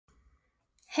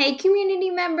Hey, community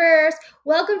members,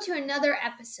 welcome to another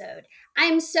episode. I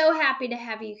am so happy to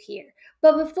have you here.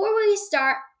 But before we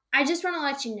start, I just want to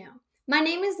let you know my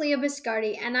name is Leah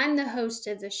Biscardi, and I'm the host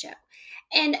of the show.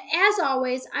 And as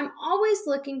always, I'm always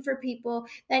looking for people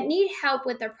that need help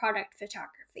with their product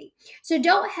photography. So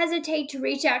don't hesitate to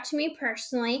reach out to me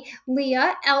personally,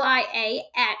 Leah, Lia,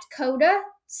 at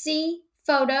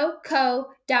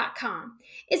CodaCPhotoCo.com.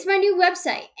 It's my new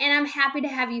website, and I'm happy to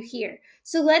have you here.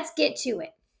 So let's get to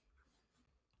it.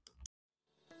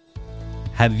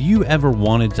 Have you ever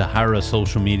wanted to hire a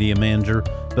social media manager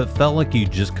but felt like you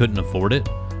just couldn't afford it?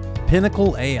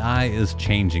 Pinnacle AI is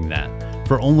changing that.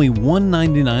 For only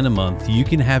 $199 a month, you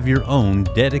can have your own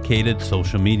dedicated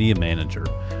social media manager,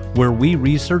 where we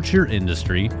research your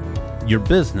industry, your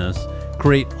business,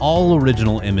 create all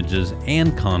original images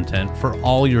and content for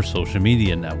all your social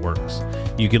media networks.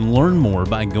 You can learn more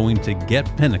by going to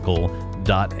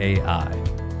getpinnacle.ai.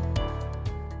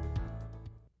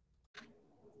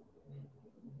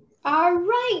 All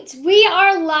right, we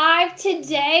are live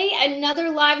today,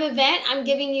 another live event. I'm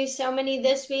giving you so many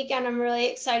this week, and I'm really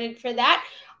excited for that.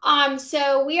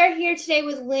 So we are here today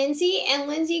with Lindsay. And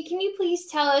Lindsay, can you please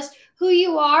tell us who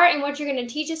you are and what you're going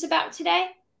to teach us about today?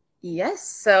 Yes.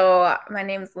 So my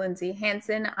name is Lindsay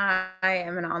Hansen. I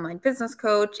am an online business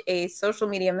coach, a social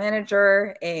media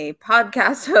manager, a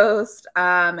podcast host,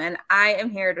 and I am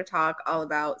here to talk all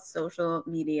about social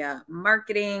media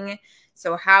marketing.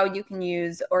 So how you can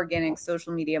use organic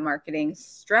social media marketing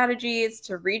strategies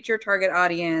to reach your target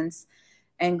audience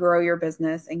and grow your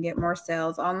business and get more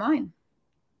sales online.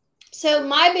 So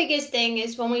my biggest thing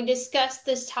is when we discussed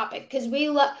this topic, because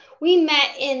we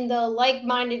met in the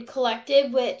like-minded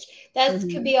collective, which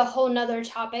could be a whole nother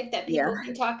topic that people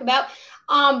can talk about.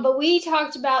 But we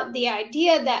talked about the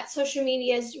idea that social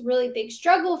media is a really big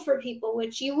struggle for people,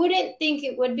 which you wouldn't think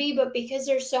it would be, but because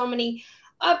there's so many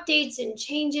updates and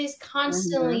changes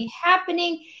constantly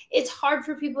happening, it's hard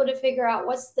for people to figure out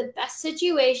what's the best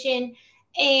situation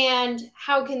and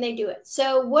how can they do it.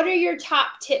 So what are your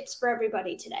top tips for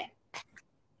everybody today?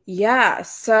 Yeah,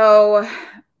 so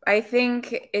I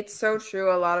think it's so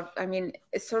true.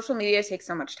 Social media takes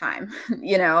so much time,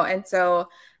 and so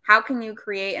how can you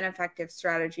create an effective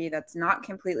strategy that's not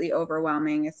completely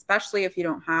overwhelming, especially if you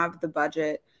don't have the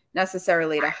budget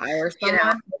necessarily to hire someone?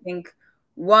 I think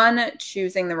one,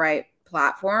 choosing the right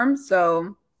platform.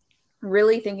 So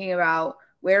really thinking about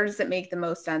where does it make the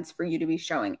most sense for you to be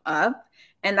showing up?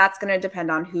 And that's going to depend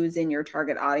on who's in your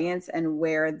target audience and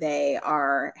where they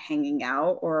are hanging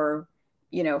out, or,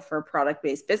 for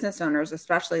product-based business owners,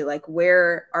 especially, like,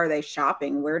 where are they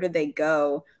shopping? Where do they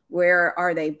go? Where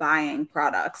are they buying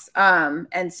products?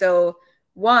 And so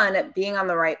one, being on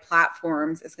the right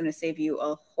platforms is going to save you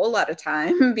a whole lot of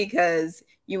time because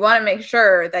you want to make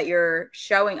sure that you're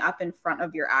showing up in front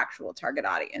of your actual target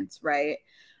audience, right?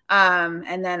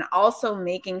 And then also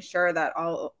making sure that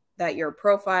your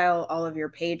profile, all of your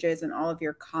pages, and all of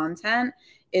your content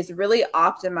is really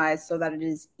optimized so that it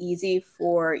is easy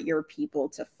for your people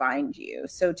to find you.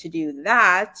 So to do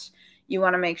that, you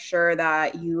want to make sure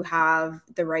that you have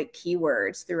the right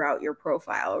keywords throughout your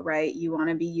profile, right? You want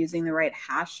to be using the right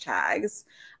hashtags.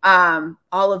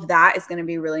 All of that is going to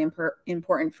be really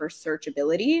important for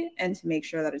searchability and to make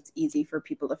sure that it's easy for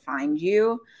people to find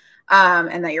you,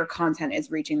 and that your content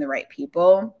is reaching the right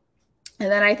people.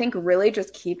 And then I think really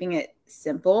just keeping it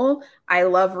simple. I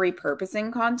love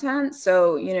repurposing content.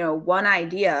 So, one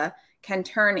idea can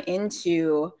turn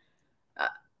into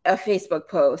a Facebook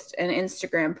post, an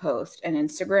Instagram post, an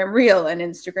Instagram reel, an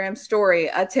Instagram story,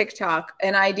 a TikTok,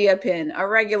 an idea pin, a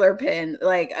regular pin,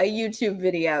 like a YouTube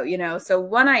video, So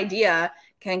one idea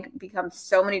can become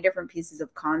so many different pieces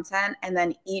of content. And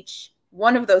then each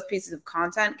one of those pieces of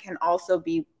content can also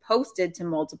be posted to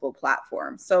multiple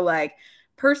platforms. So like,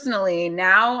 personally,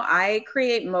 now I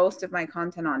create most of my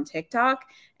content on TikTok,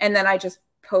 and then I just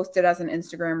post it as an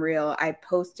Instagram reel. I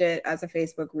post it as a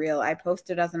Facebook reel. I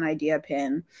post it as an idea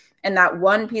pin. And that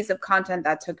one piece of content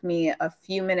that took me a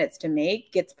few minutes to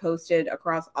make gets posted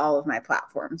across all of my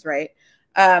platforms, right?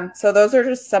 So those are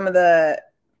just some of the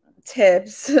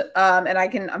tips. And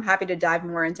I'm happy to dive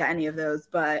more into any of those,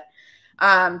 but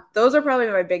those are probably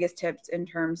my biggest tips in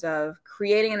terms of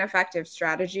creating an effective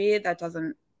strategy that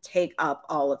doesn't take up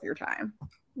all of your time.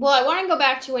 Well, I want to go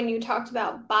back to when you talked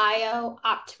about bio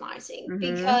optimizing,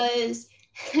 because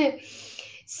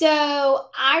so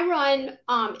I run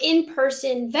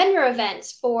in-person vendor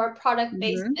events for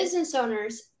product-based business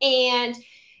owners, and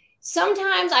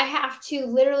sometimes I have to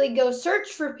literally go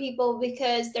search for people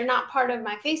because they're not part of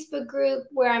my Facebook group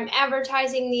where I'm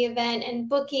advertising the event and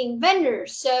booking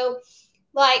vendors. So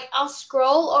like I'll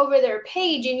scroll over their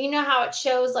page and you know how it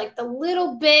shows like the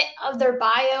little bit of their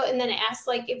bio and then it asks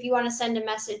like if you want to send a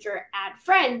message or add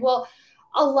friend. Well,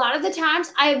 a lot of the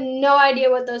times I have no idea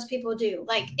what those people do.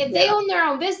 Like if they own their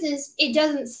own business, it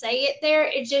doesn't say it there.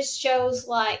 It just shows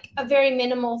like a very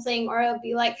minimal thing, or it'll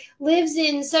be like lives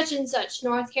in such and such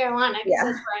North Carolina because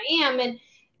that's where I am. And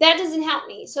that doesn't help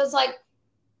me. So it's like,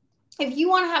 if you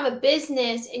want to have a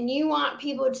business and you want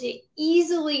people to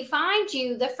easily find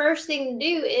you, the first thing to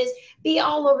do is be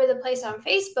all over the place on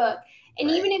Facebook.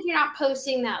 And even if you're not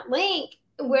posting that link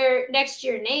where next to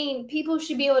your name, people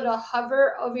should be able to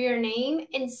hover over your name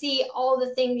and see all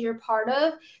the things you're part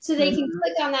of so they can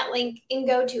click on that link and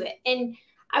go to it. And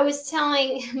I was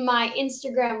telling my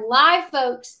Instagram live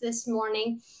folks this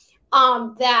morning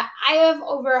that I have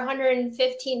over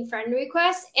 115 friend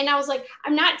requests. And I was like,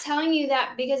 I'm not telling you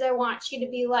that because I want you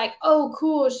to be like, oh,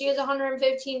 cool, she has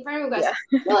 115 friend requests.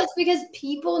 No, it's because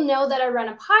people know that I run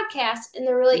a podcast and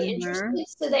they're really interested.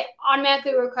 So they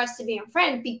automatically request to be a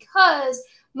friend because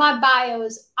my bio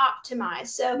is optimized.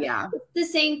 So it's the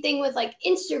same thing with like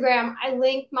Instagram. I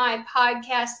link my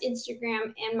podcast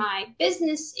Instagram and my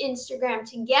business Instagram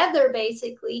together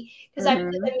basically because I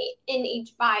put them in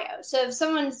each bio. So if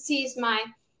someone sees my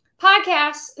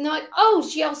podcast and they're like, oh,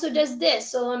 she also does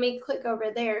this, so let me click over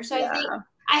there. So I think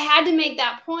I had to make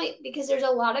that point because there's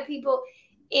a lot of people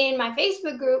in my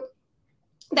Facebook group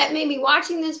that may be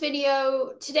watching this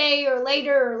video today or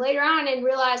later on and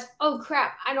realize, oh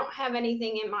crap, I don't have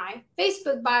anything in my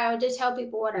Facebook bio to tell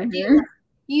people what I do.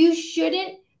 You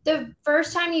shouldn't, the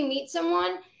first time you meet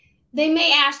someone, they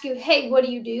may ask you, hey, what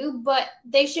do you do? But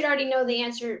they should already know the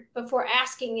answer before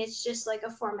asking. It's just like a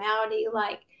formality.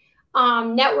 Like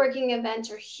networking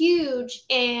events are huge.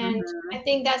 And I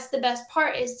think that's the best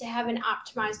part is to have an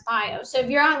optimized bio. So if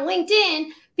you're on LinkedIn,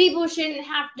 people shouldn't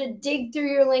have to dig through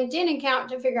your LinkedIn account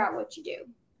to figure out what you do.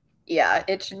 Yeah,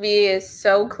 it should be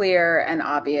so clear and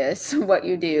obvious what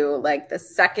you do. Like the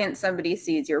second somebody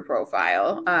sees your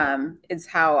profile, is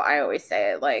how I always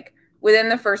say it. Like within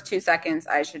the first 2 seconds,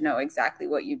 I should know exactly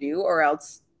what you do, or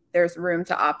else there's room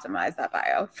to optimize that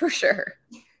bio for sure.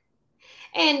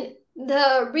 And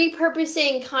the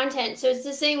repurposing content. So it's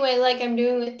the same way like I'm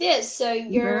doing with this. So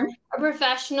you're a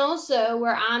professional, so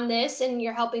we're on this and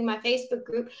you're helping my Facebook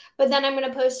group, but then I'm going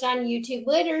to post it on YouTube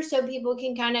later so people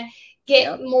can kind of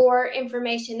get more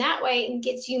information that way and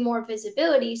gets you more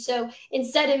visibility. So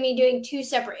instead of me doing 2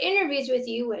 separate interviews with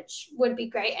you, which would be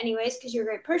great anyways because you're a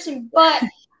great person, but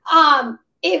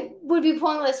it would be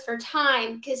pointless for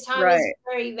time because time is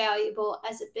very valuable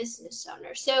as a business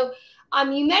owner. So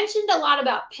you mentioned a lot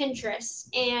about Pinterest,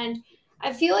 and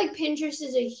I feel like Pinterest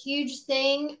is a huge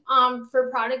thing for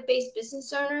product-based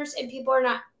business owners, and people are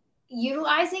not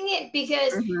utilizing it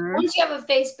because once you have a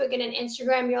Facebook and an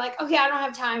Instagram, you're like, okay, I don't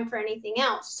have time for anything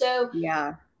else. So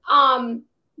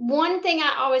one thing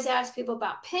I always ask people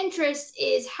about Pinterest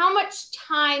is how much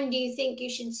time do you think you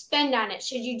should spend on it?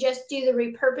 Should you just do the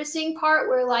repurposing part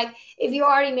where like if you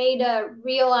already made a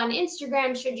reel on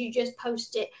Instagram, should you just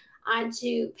post it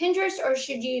onto Pinterest, or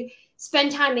should you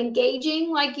spend time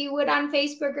engaging like you would on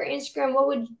Facebook or Instagram? What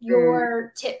would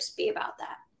your tips be about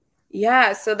that?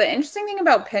 Yeah, so the interesting thing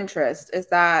about Pinterest is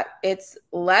that it's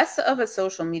less of a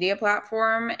social media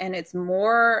platform and it's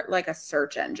more like a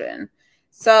search engine.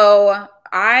 So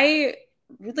I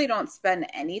really don't spend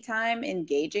any time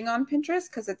engaging on Pinterest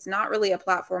because it's not really a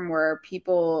platform where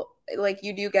people, like,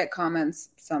 you do get comments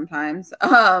sometimes.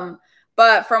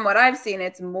 But from what I've seen,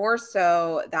 it's more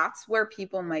so that's where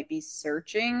people might be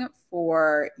searching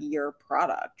for your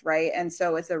product, right? And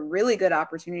so it's a really good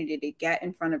opportunity to get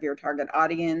in front of your target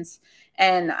audience.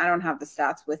 And I don't have the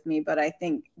stats with me, but I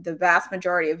think the vast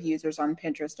majority of users on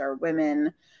Pinterest are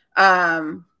women,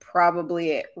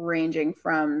 probably ranging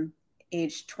from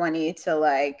age 20 to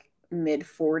like mid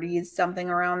 40s, something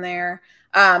around there.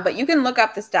 But you can look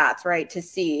up the stats, right, to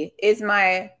see, is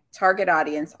my target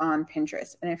audience on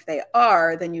Pinterest? And if they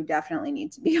are, then you definitely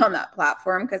need to be on that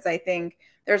platform, because I think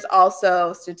there's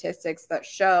also statistics that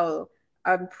show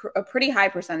a pretty high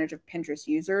percentage of Pinterest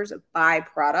users buy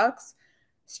products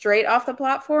straight off the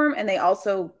platform, and they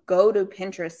also go to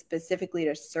Pinterest specifically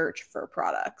to search for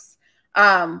products,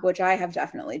 which I have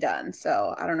definitely done.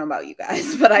 So I don't know about you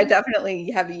guys, but I definitely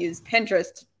have used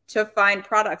Pinterest to find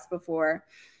products before.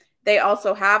 They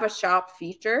also have a shop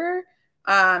feature.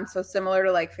 So similar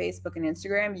to like Facebook and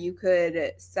Instagram, you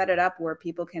could set it up where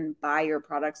people can buy your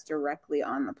products directly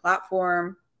on the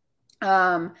platform.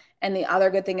 And the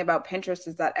other good thing about Pinterest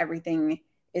is that everything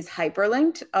is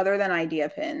hyperlinked other than idea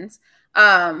pins.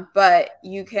 But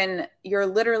you're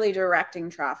literally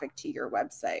directing traffic to your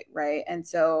website, right? And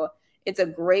so it's a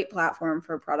great platform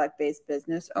for product-based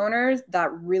business owners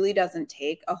that really doesn't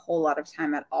take a whole lot of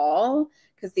time at all.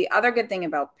 Because the other good thing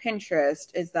about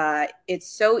Pinterest is that it's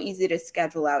so easy to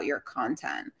schedule out your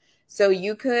content. So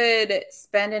you could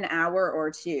spend an hour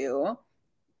or two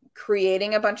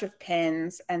creating a bunch of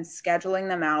pins and scheduling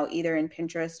them out either in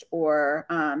Pinterest or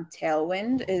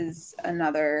Tailwind is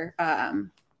another,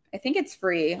 I think it's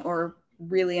free or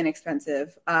really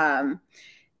inexpensive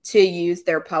to use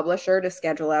their publisher to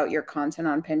schedule out your content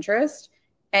on Pinterest.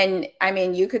 And I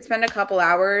mean, you could spend a couple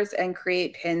hours and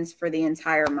create pins for the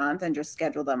entire month and just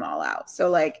schedule them all out. So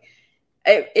like,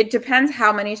 it depends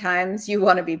how many times you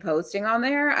want to be posting on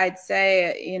there. I'd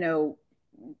say, you know,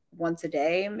 once a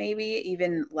day, maybe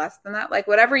even less than that, like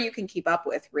whatever you can keep up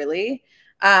with, really.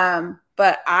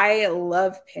 But I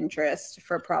love Pinterest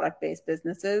for product-based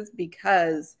businesses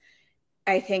because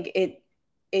I think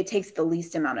it takes the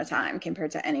least amount of time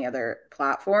compared to any other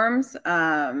platforms.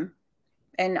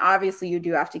 And obviously you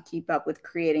do have to keep up with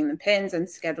creating the pins and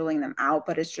scheduling them out,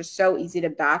 but it's just so easy to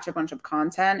batch a bunch of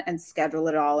content and schedule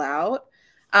it all out.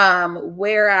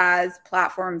 Whereas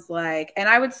platforms like, and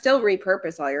I would still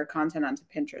repurpose all your content onto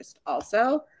Pinterest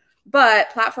also, but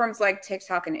platforms like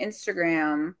TikTok and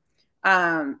Instagram,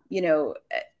 you know,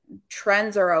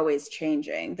 trends are always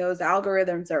changing. Those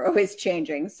algorithms are always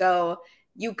changing. So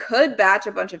you could batch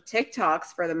a bunch of TikToks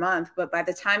for the month, but by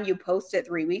the time you post it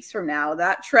 3 weeks from now,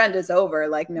 that trend is over.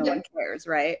 Like no one cares,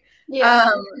 right?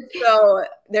 Yeah. So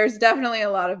there's definitely a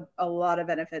lot of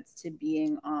benefits to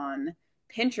being on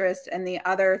Pinterest. And the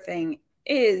other thing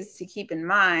is to keep in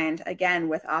mind, again,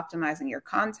 with optimizing your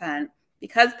content,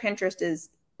 because Pinterest is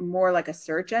more like a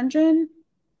search engine,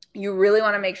 you really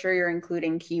want to make sure you're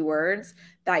including keywords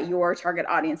that your target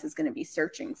audience is going to be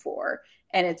searching for.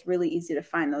 And it's really easy to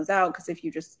find those out because if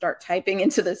you just start typing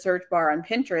into the search bar on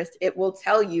Pinterest, it will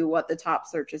tell you what the top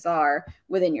searches are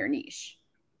within your niche.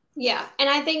 Yeah. And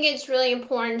I think it's really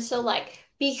important. So like,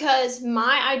 because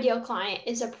my ideal client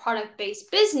is a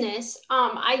product-based business,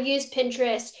 I use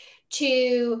Pinterest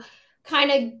to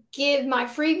kind of give my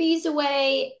freebies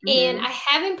away. And I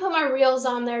haven't put my reels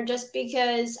on there just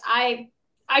because I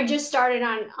just started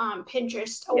on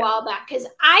Pinterest a while back because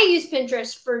I use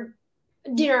Pinterest for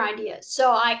dinner ideas.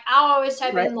 So I'll always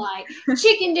type in like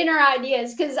chicken dinner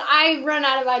ideas because I run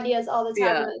out of ideas all the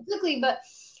time really quickly. But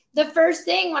the first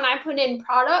thing when I put in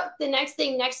product, the next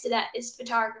thing next to that is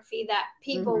photography that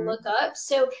people look up.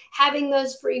 So having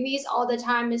those freebies all the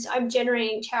time is I'm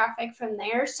generating traffic from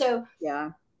there. So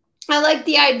I like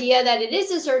the idea that it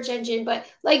is a search engine, but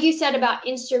like you said about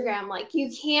Instagram, like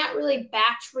you can't really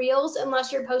batch reels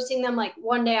unless you're posting them like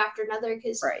one day after another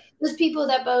because those people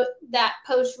that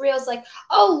post reels like,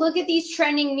 oh, look at these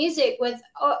trending music with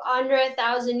under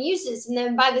 1,000 uses. And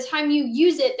then by the time you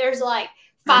use it, there's like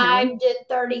 5 to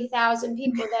 30,000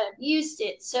 people that have used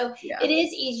it. So it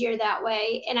is easier that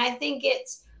way. And I think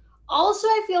it's also,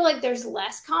 I feel like there's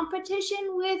less competition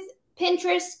with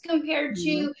Pinterest compared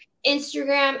to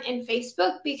Instagram and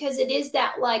Facebook because it is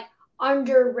that like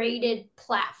underrated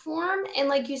platform. And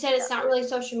like you said, it's not really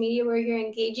social media where you're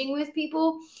engaging with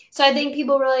people. So I think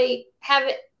people really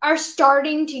are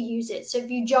starting to use it. So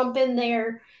if you jump in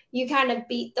there, you kind of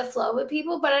beat the flow with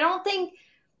people. But I don't think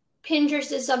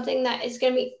Pinterest is something that is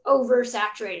going to be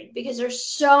oversaturated because there's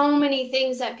so many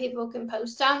things that people can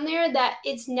post on there that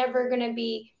it's never going to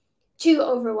be too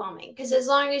overwhelming because as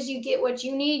long as you get what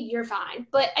you need, you're fine.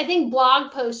 But I think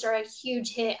blog posts are a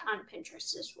huge hit on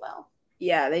Pinterest as well.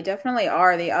 Yeah, they definitely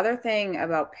are. The other thing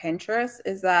about Pinterest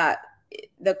is that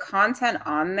the content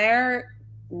on there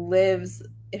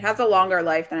it has a longer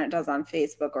life than it does on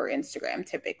Facebook or Instagram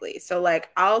typically. So like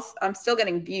I'm still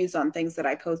getting views on things that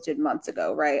I posted months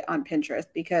ago, right, on Pinterest,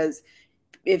 because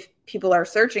if people are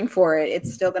searching for it,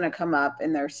 it's still going to come up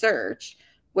in their search.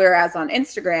 Whereas on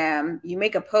Instagram, you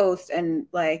make a post and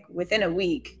like within a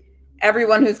week,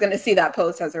 everyone who's going to see that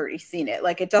post has already seen it.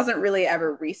 Like it doesn't really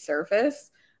ever resurface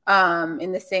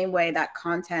in the same way that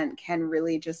content can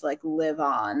really just like live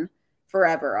on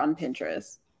forever on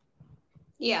Pinterest.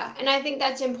 Yeah, and I think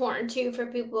that's important too for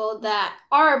people that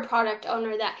are a product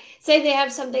owner that say they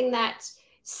have something that's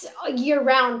a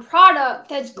year-round product.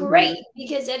 That's great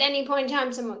because at any point in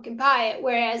time someone can buy it.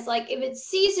 Whereas like if it's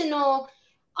seasonal,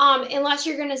 unless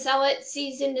you're going to sell it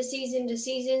season to season to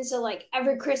season. So like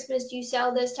every Christmas you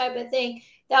sell this type of thing,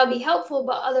 that would be helpful.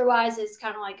 But otherwise it's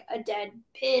kind of like a dead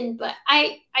pin. But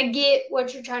I get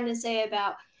what you're trying to say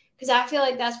about, because I feel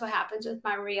like that's what happens with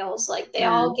my reels. Like they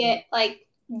all get like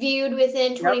viewed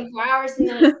within 24 hours and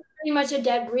then it's pretty much a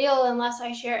dead reel unless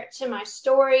I share it to my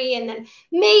story and then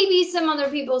maybe some other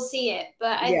people see it.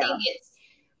 But I think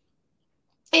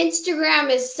Instagram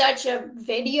is such a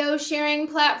video sharing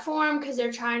platform because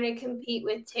they're trying to compete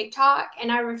with TikTok, and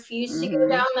I refuse to go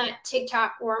down that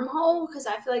TikTok wormhole because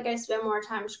I feel like I spend more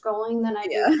time scrolling than I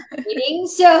do reading.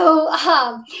 So,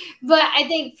 but I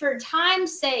think for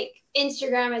time's sake,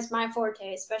 Instagram is my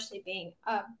forte, especially being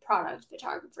a product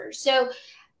photographer. So,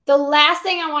 the last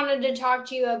thing I wanted to talk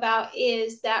to you about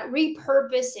is that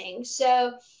repurposing.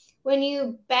 So, when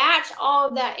you batch all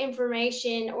of that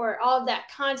information or all of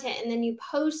that content and then you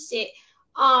post it,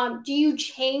 do you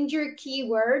change your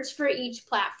keywords for each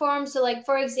platform? So, like,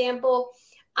 for example,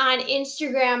 on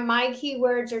Instagram, my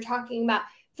keywords are talking about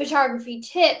photography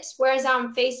tips, whereas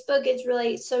on Facebook, it's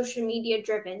really social media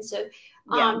driven. So,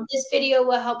 this video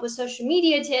will help with social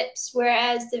media tips,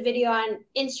 whereas the video on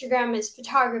Instagram is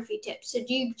photography tips. So,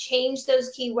 do you change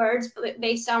those keywords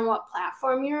based on what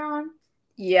platform you're on?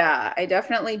 Yeah, I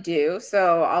definitely do.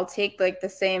 So I'll take like the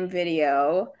same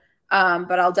video,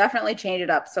 but I'll definitely change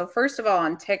it up. So first of all,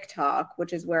 on TikTok,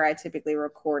 which is where I typically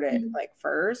record it like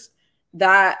first,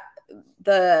 that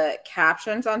the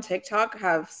captions on TikTok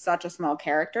have such a small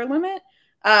character limit.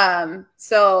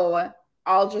 So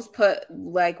I'll just put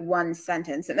like one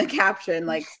sentence in the caption,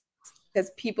 like,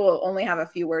 because people only have a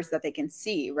few words that they can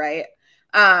see, right?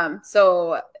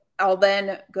 So I'll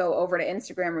then go over to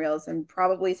Instagram Reels and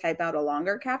probably type out a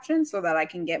longer caption so that I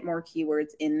can get more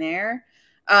keywords in there.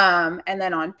 And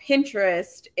then on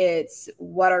Pinterest, it's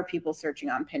what are people searching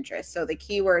on Pinterest? So the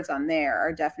keywords on there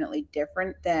are definitely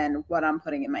different than what I'm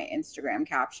putting in my Instagram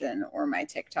caption or my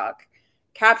TikTok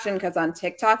caption, because on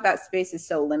TikTok, that space is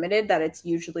so limited that it's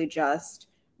usually just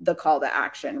the call to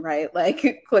action, right?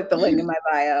 Like click the link in my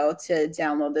bio to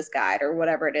download this guide or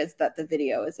whatever it is that the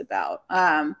video is about.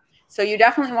 So you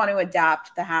definitely want to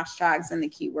adapt the hashtags and the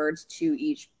keywords to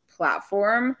each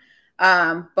platform.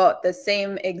 But the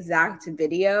same exact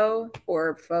video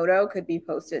or photo could be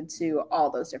posted to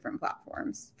all those different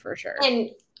platforms for sure. And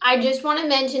I just want to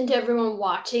mention to everyone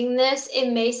watching this, it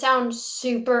may sound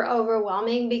super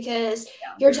overwhelming because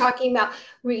you're talking about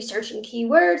researching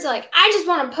keywords. Like, I just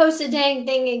want to post a dang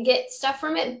thing and get stuff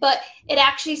from it. But it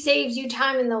actually saves you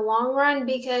time in the long run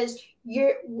because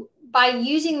by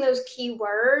using those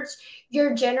keywords,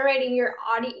 you're generating your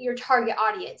target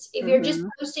audience. If you're just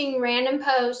posting random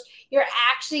posts, you're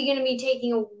actually going to be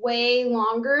taking way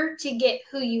longer to get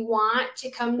who you want to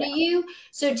come to you.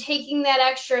 So taking that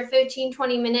extra 15,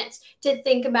 20 minutes to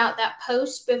think about that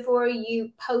post before you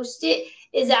post it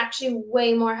is actually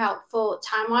way more helpful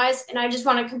time-wise. And I just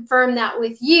want to confirm that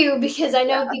with you because I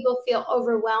know people feel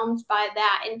overwhelmed by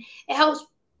that. And it helps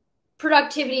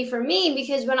productivity for me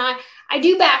because when I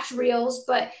do batch reels,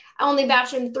 but I only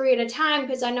batch them 3 at a time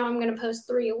because I know I'm going to post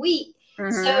 3 a week.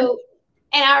 So,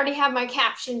 and I already have my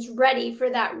captions ready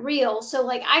for that reel. So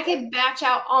like I could batch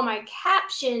out all my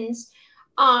captions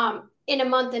in a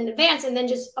month in advance and then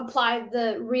just apply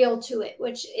the reel to it,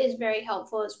 which is very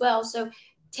helpful as well. So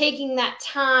taking that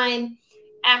time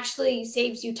actually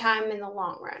saves you time in the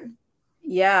long run.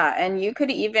 Yeah. And you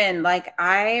could even, like,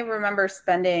 I remember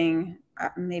spending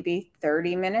maybe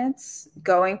 30 minutes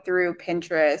going through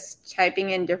Pinterest, typing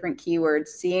in different keywords,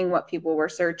 seeing what people were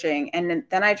searching. And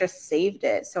then I just saved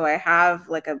it. So I have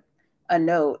like a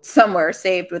note somewhere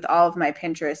saved with all of my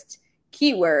Pinterest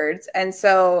keywords. And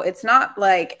so it's not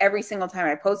like every single time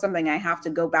I post something, I have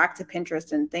to go back to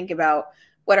Pinterest and think about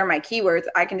what are my keywords.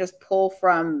 I can just pull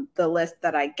from the list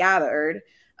that I gathered.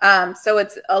 So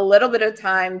it's a little bit of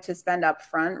time to spend up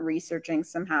front researching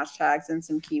some hashtags and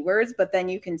some keywords, but then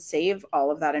you can save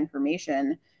all of that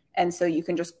information. And so you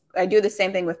can just, I do the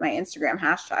same thing with my Instagram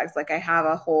hashtags. Like I have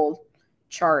a whole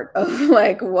chart of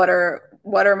like, what are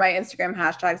my Instagram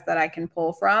hashtags that I can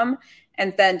pull from?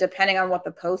 And then depending on what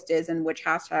the post is and which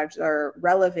hashtags are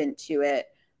relevant to it,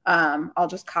 I'll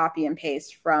just copy and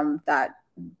paste from that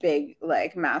big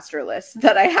like master list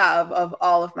that I have of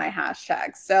all of my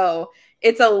hashtags. So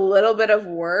it's a little bit of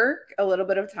work, a little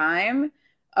bit of time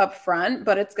up front,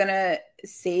 but it's going to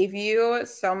save you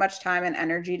so much time and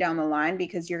energy down the line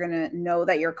because you're going to know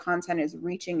that your content is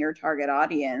reaching your target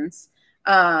audience.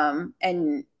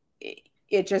 And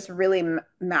it just really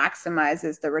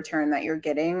maximizes the return that you're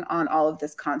getting on all of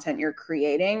this content you're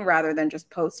creating rather than just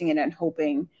posting it and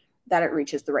hoping that it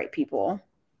reaches the right people.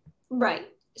 Right.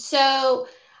 So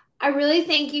I really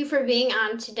thank you for being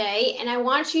on today. And I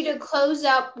want you to close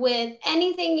up with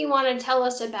anything you want to tell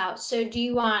us about. So do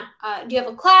you have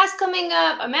a class coming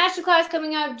up, a master class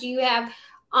coming up? Do you have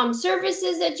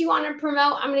services that you want to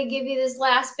promote? I'm going to give you this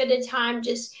last bit of time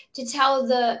just to tell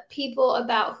the people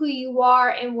about who you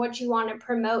are and what you want to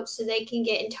promote so they can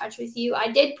get in touch with you. I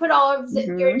did put all of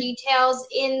your details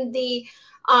in the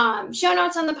show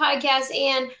notes on the podcast,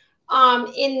 and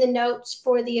in the notes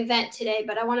for the event today,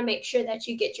 but I want to make sure that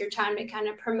you get your time to kind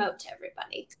of promote to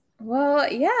everybody.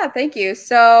 Well, yeah, thank you.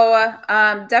 So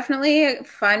definitely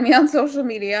find me on social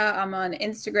media. I'm on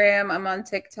Instagram. I'm on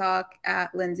TikTok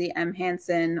at Lindsay M.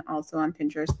 Hansen, also on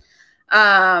Pinterest.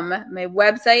 My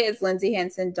website is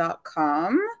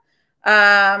lindsayhansen.com.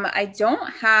 I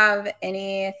don't have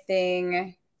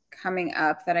anything coming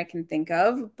up that I can think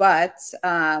of, but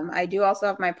I do also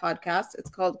have my podcast. It's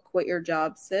called Quit Your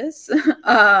Job, Sis.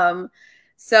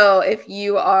 So if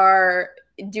you are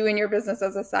doing your business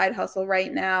as a side hustle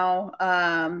right now,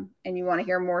 and you want to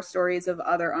hear more stories of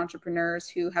other entrepreneurs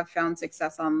who have found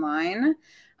success online,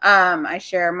 I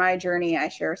share my journey. I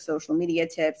share social media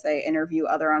tips. I interview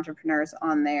other entrepreneurs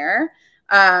on there.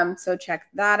 So check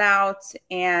that out.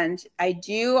 And I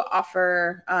do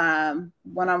offer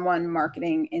one-on-one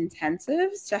marketing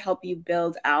intensives to help you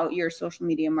build out your social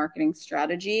media marketing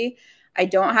strategy. I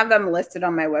don't have them listed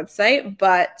on my website,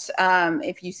 but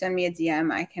if you send me a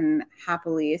DM, I can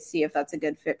happily see if that's a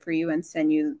good fit for you and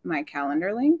send you my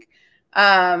calendar link.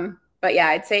 But yeah,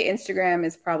 I'd say Instagram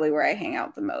is probably where I hang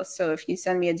out the most. So if you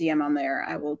send me a DM on there,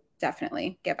 I will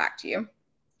definitely get back to you.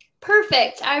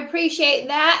 Perfect. I appreciate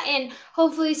that. And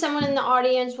hopefully someone in the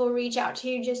audience will reach out to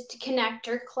you just to connect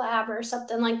or collab or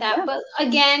something like that. Yeah. But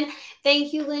again,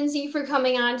 thank you, Lindsay, for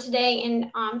coming on today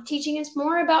and teaching us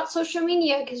more about social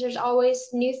media, because there's always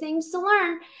new things to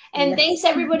learn. And thanks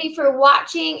everybody for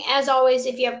watching. As always,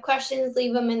 if you have questions,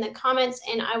 leave them in the comments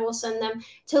and I will send them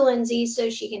to Lindsay so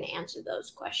she can answer those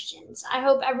questions. I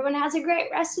hope everyone has a great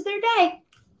rest of their day.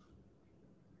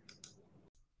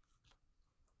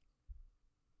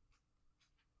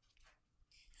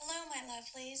 Hello, my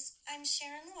lovelies. I'm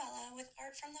Sharon Luella with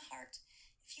Art from the Heart.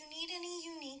 If you need any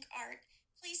unique art,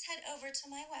 please head over to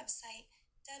my website,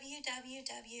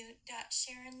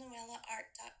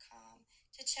 www.sharonluellaart.com,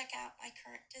 to check out my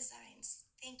current designs.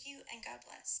 Thank you and God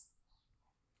bless.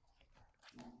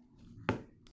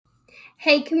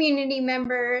 Hey, community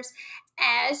members.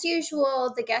 As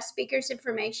usual, the guest speaker's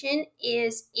information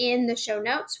is in the show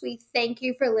notes. We thank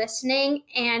you for listening,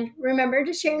 and remember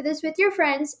to share this with your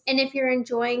friends. And if you're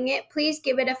enjoying it, please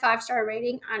give it a 5-star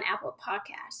rating on Apple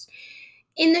Podcasts.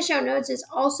 In the show notes is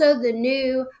also the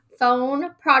new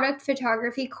phone product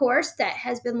photography course that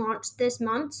has been launched this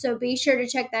month. So be sure to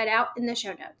check that out in the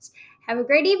show notes. Have a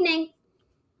great evening.